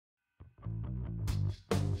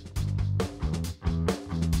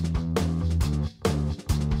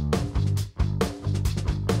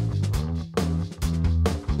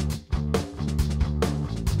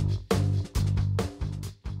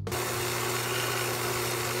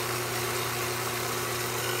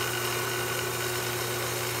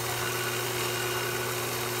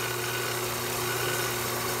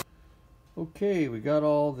Okay, we got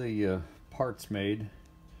all the parts made.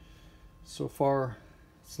 So far,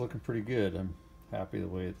 it's looking pretty good. I'm happy the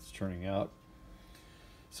way it's turning out.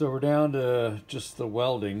 So we're down to just the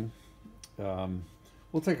welding.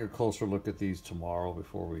 We'll take a closer look at these tomorrow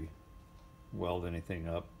before we weld anything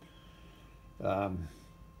up.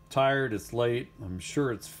 Tired, it's late. I'm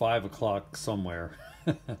sure it's 5 o'clock somewhere.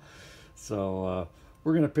 So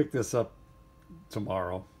we're gonna pick this up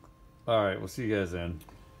tomorrow. All right, we'll see you guys then.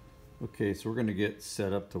 Okay, so we're gonna get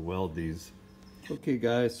set up to weld these. Okay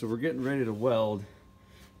guys, so we're getting ready to weld.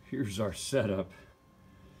 Here's our setup.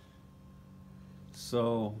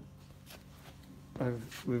 So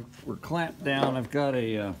we're clamped down. I've got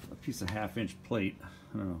a piece of 1/2-inch plate.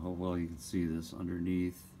 I don't know how well you can see this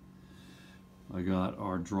underneath. I got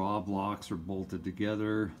our draw blocks are bolted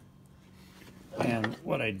together. And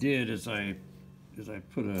what I did is I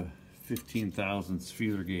put a 15 thousandths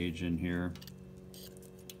feeler gauge in here.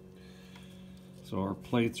 So our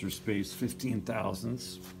plates are spaced 15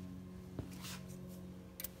 thousandths.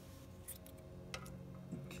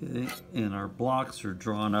 Okay, and our blocks are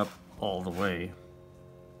drawn up all the way.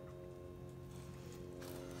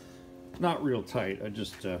 Not real tight. I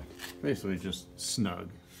just basically just snug,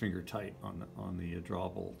 finger tight on the draw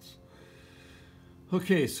bolts.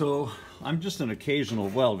 Okay, so I'm just an occasional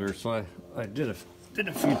welder, so I did a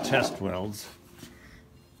few test welds,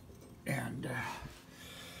 and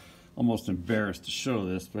almost embarrassed to show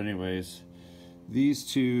this, but anyways, these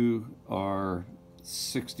two are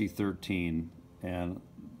 60-13, and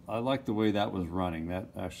I like the way that was running. That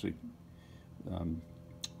actually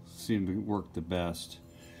seemed to work the best.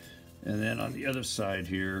 And then on the other side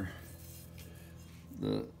here,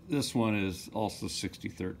 this one is also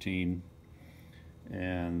 60-13,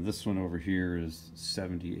 and this one over here is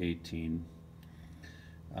 70-18.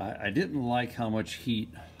 I didn't like how much heat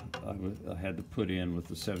I had to put in with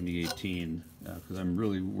the 70-18 because I'm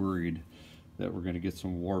really worried that we're going to get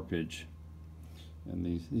some warpage.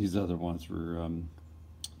 And these other ones were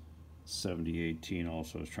 70-18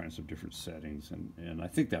 also. I was trying some different settings, and I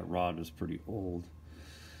think that rod is pretty old.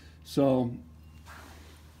 So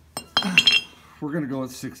we're going to go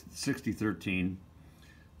with 60-13.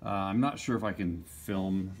 I'm not sure if I can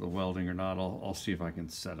film the welding or not. I'll see if I can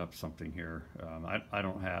set up something here. I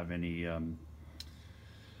don't have any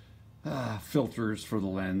filters for the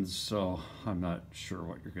lens, so I'm not sure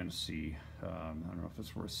what you're going to see. I don't know if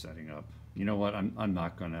it's worth setting up. You know what? I'm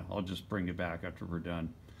not going to. I'll just bring it back after we're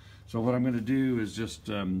done. So what I'm going to do is just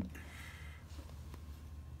we're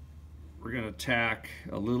going to tack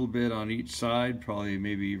a little bit on each side, probably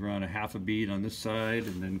maybe run a 1/2 bead on this side,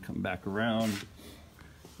 and then come back around,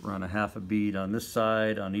 run a 1/2 bead on this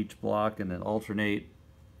side on each block, and then alternate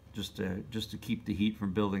just to keep the heat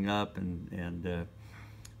from building up, and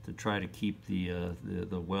to try to keep the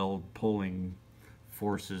weld pulling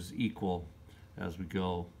forces equal as we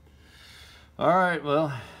go. All right,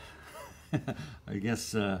 well, I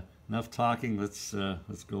guess enough talking. Let's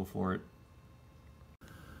go for it.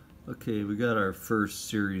 Okay, we got our first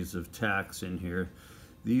series of tacks in here.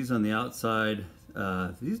 These on the outside,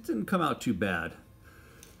 these didn't come out too bad.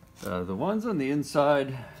 The ones on the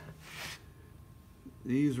inside,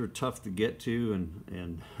 these were tough to get to,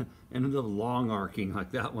 and ended up long arcing,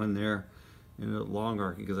 like that one there. Ended up long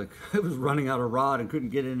arcing because I was running out of rod and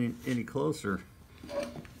couldn't get any closer.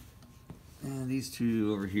 And these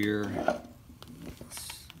two over here,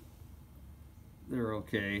 they're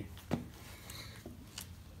okay.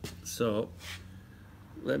 So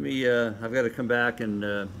let me, I've got to come back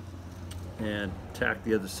and tack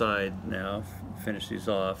the other side now, finish these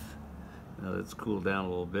off. Now that it's cooled down a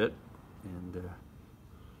little bit, and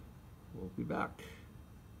we'll be back.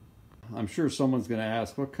 I'm sure someone's going to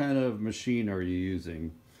ask, what kind of machine are you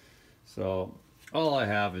using? So all I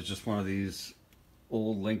have is just one of these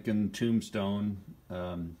old Lincoln Tombstone.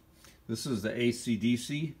 This is the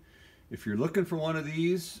AC/DC. If you're looking for one of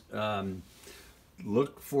these,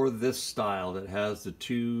 look for this style that has the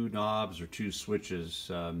 2 knobs or 2 switches.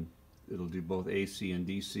 It'll do both AC and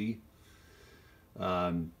DC.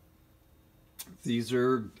 These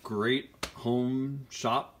are great home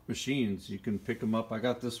shop machines. You can pick them up. I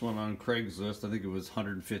got this one on Craigslist. I think it was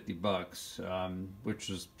 150 bucks,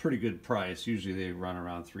 which is pretty good price. Usually they run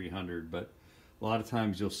around 300, but a lot of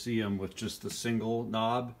times you'll see them with just the single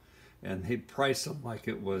knob, and they price them like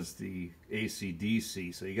it was the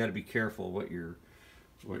AC/DC. So you got to be careful what you're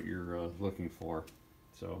looking for.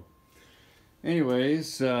 So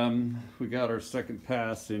anyways, we got our second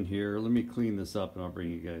pass in here. Let me clean this up and I'll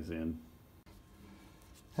bring you guys in.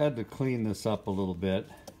 Had to clean this up a little bit.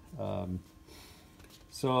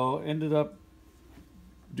 So ended up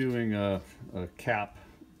doing a cap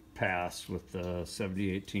pass with the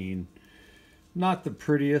 7018. Not the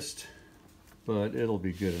prettiest, but it'll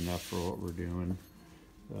be good enough for what we're doing.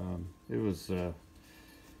 It was a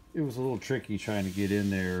little tricky trying to get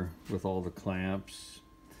in there with all the clamps,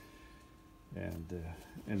 and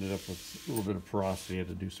ended up with a little bit of porosity. Had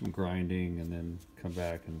to do some grinding and then come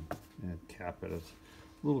back and cap it. It's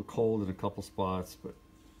a little cold in a couple spots, but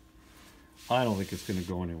I don't think it's going to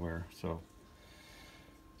go anywhere.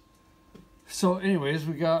 So anyways,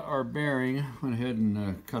 we got our bearing. Went ahead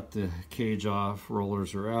and cut the cage off.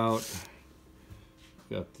 Rollers are out.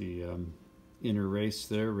 Got the inner race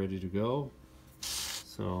there ready to go.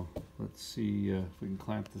 So let's see if we can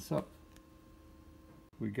clamp this up.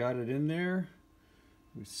 We got it in there.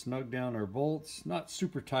 We snugged down our bolts. Not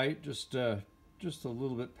super tight, just a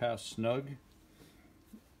little bit past snug.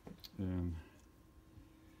 And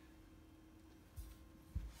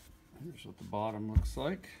here's what the bottom looks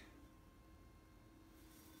like.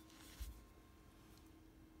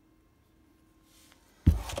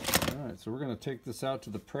 Alright, so we're going to take this out to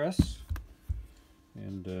the press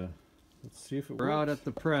and let's see if it works. We're out at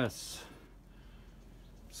the press.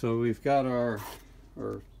 So we've got our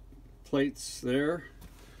plates there.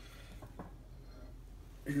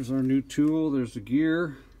 Here's our new tool. There's the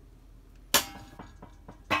gear.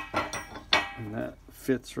 And that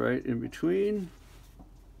fits right in between.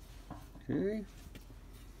 Okay.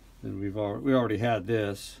 Then we already had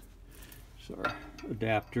this. It's our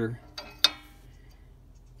adapter.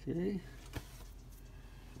 Okay.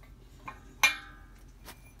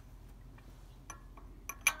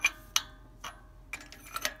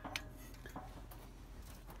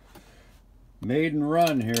 Maiden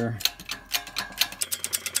run here.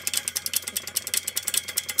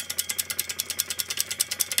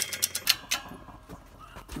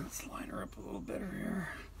 Let's line her up a little better here.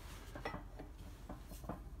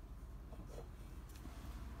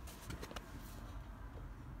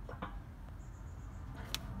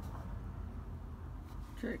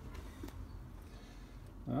 Okay.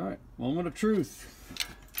 All right, moment of truth.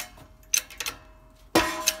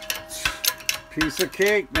 Piece of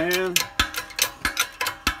cake, man.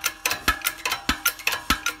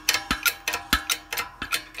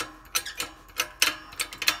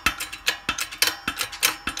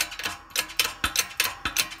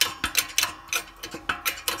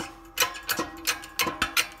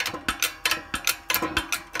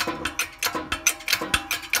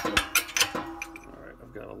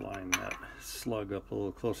 Slug up a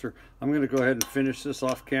little closer. I'm going to go ahead and finish this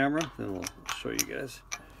off camera, then we'll show you guys.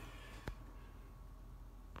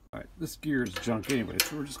 Alright, this gear is junk anyway,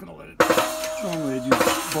 so we're just going to let it. Normally I'd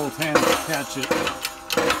use both hands to catch it.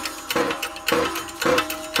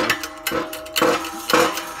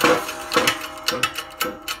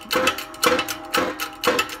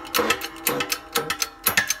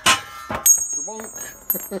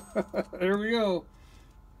 There we go.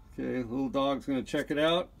 Okay, little dog's going to check it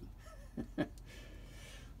out.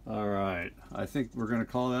 All right, I think we're going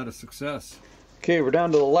to call that a success. Okay, we're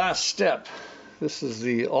down to the last step. This is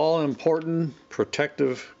the all-important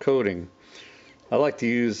protective coating. I like to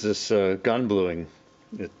use this gun bluing.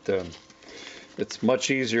 It's much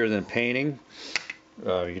easier than painting.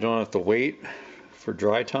 You don't have to wait for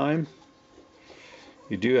dry time.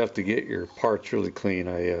 You do have to get your parts really clean.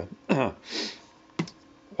 I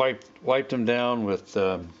wiped them down with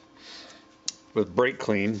brake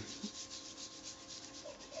clean.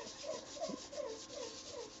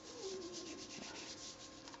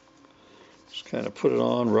 Kind of put it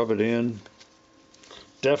on, rub it in.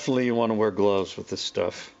 Definitely you want to wear gloves with this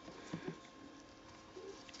stuff.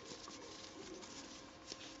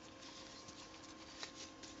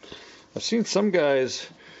 I've seen some guys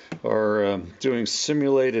are doing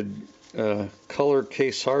simulated color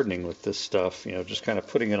case hardening with this stuff. You know, just kind of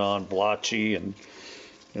putting it on blotchy and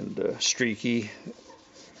streaky.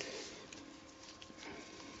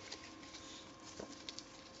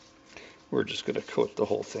 We're just going to coat the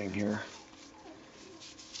whole thing here.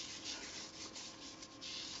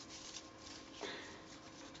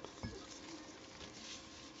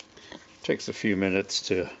 Takes a few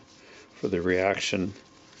minutes for the reaction.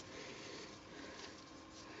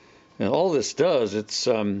 And all this does, it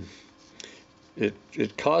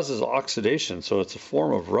causes oxidation, so it's a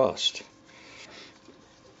form of rust.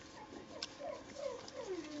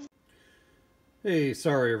 Hey,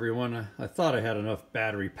 sorry everyone. I thought I had enough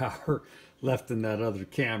battery power left in that other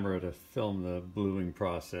camera to film the bluing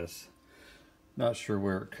process. Not sure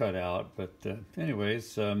where it cut out, but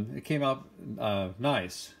anyways, it came out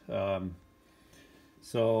nice.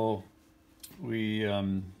 So we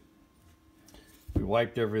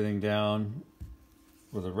wiped everything down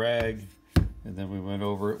with a rag, And then we went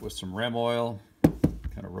over it with some rem oil,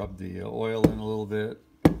 kind of rubbed the oil in a little bit,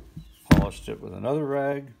 polished it with another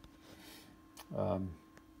rag.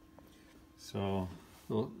 So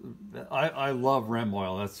I love rem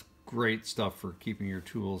oil. That's great stuff for keeping your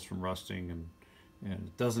tools from rusting, and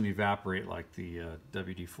it doesn't evaporate like the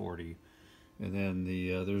WD-40. And then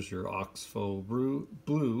there's your Oxfo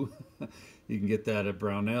Blue. You can get that at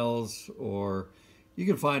Brownells, or you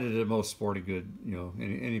can find it at most sporting good, you know,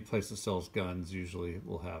 any place that sells guns usually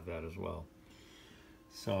will have that as well.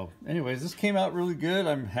 So anyways, this came out really good.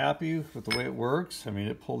 I'm happy with the way it works. I mean,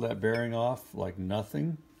 it pulled that bearing off like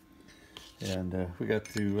nothing. And we got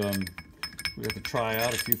to try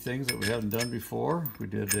out a few things that we haven't done before. We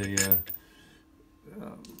did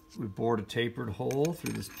we bored a tapered hole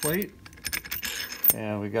through this plate,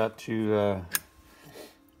 and we got to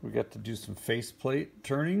do some faceplate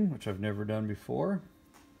turning, which I've never done before,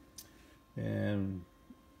 and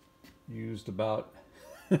used about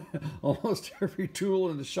almost every tool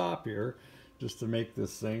in the shop here just to make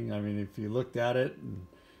this thing. I mean, if you looked at it, and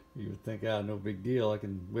you would think, ah, no big deal, I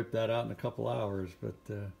can whip that out in a couple hours. But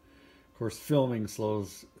of course, filming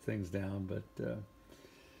slows things down. But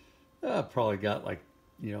I probably got, like,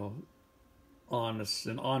 you know,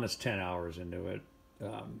 an honest 10 hours into it.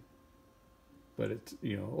 But it's,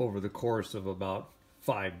 you know, over the course of about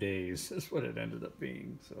 5 days is what it ended up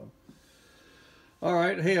being. So, all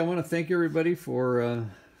right, hey, I want to thank everybody for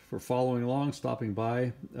following along, stopping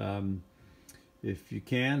by. If you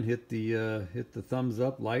can, hit the thumbs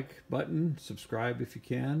up, like button, subscribe if you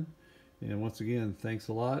can. And once again, thanks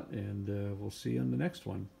a lot, and we'll see you in the next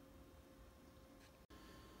one.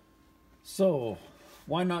 So,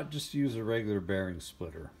 why not just use a regular bearing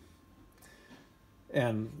splitter?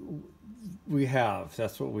 And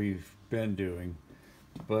that's what we've been doing.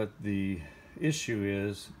 But the issue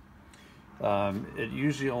is, it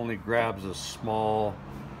usually only grabs a small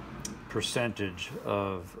percentage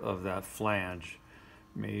of that flange,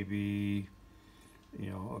 maybe, you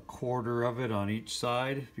know, a quarter of it on each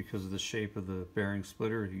side, because of the shape of the bearing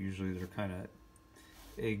splitter. Usually they're kind of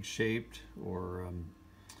egg shaped or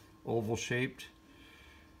oval shaped,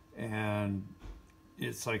 and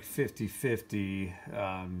it's like 50-50.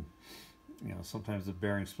 You know, sometimes the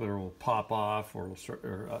bearing splitter will pop off, or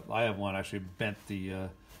I have one actually bent the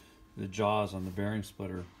jaws on the bearing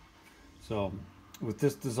splitter. So with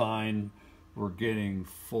this design, we're getting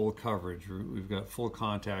full coverage. We've got full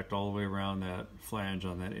contact all the way around that flange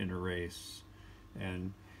on that inner race.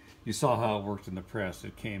 And you saw how it worked in the press.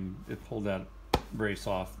 It pulled that race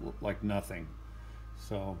off like nothing.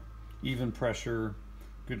 So even pressure,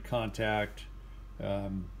 good contact.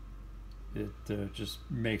 It just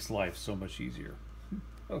makes life so much easier.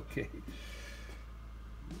 Okay.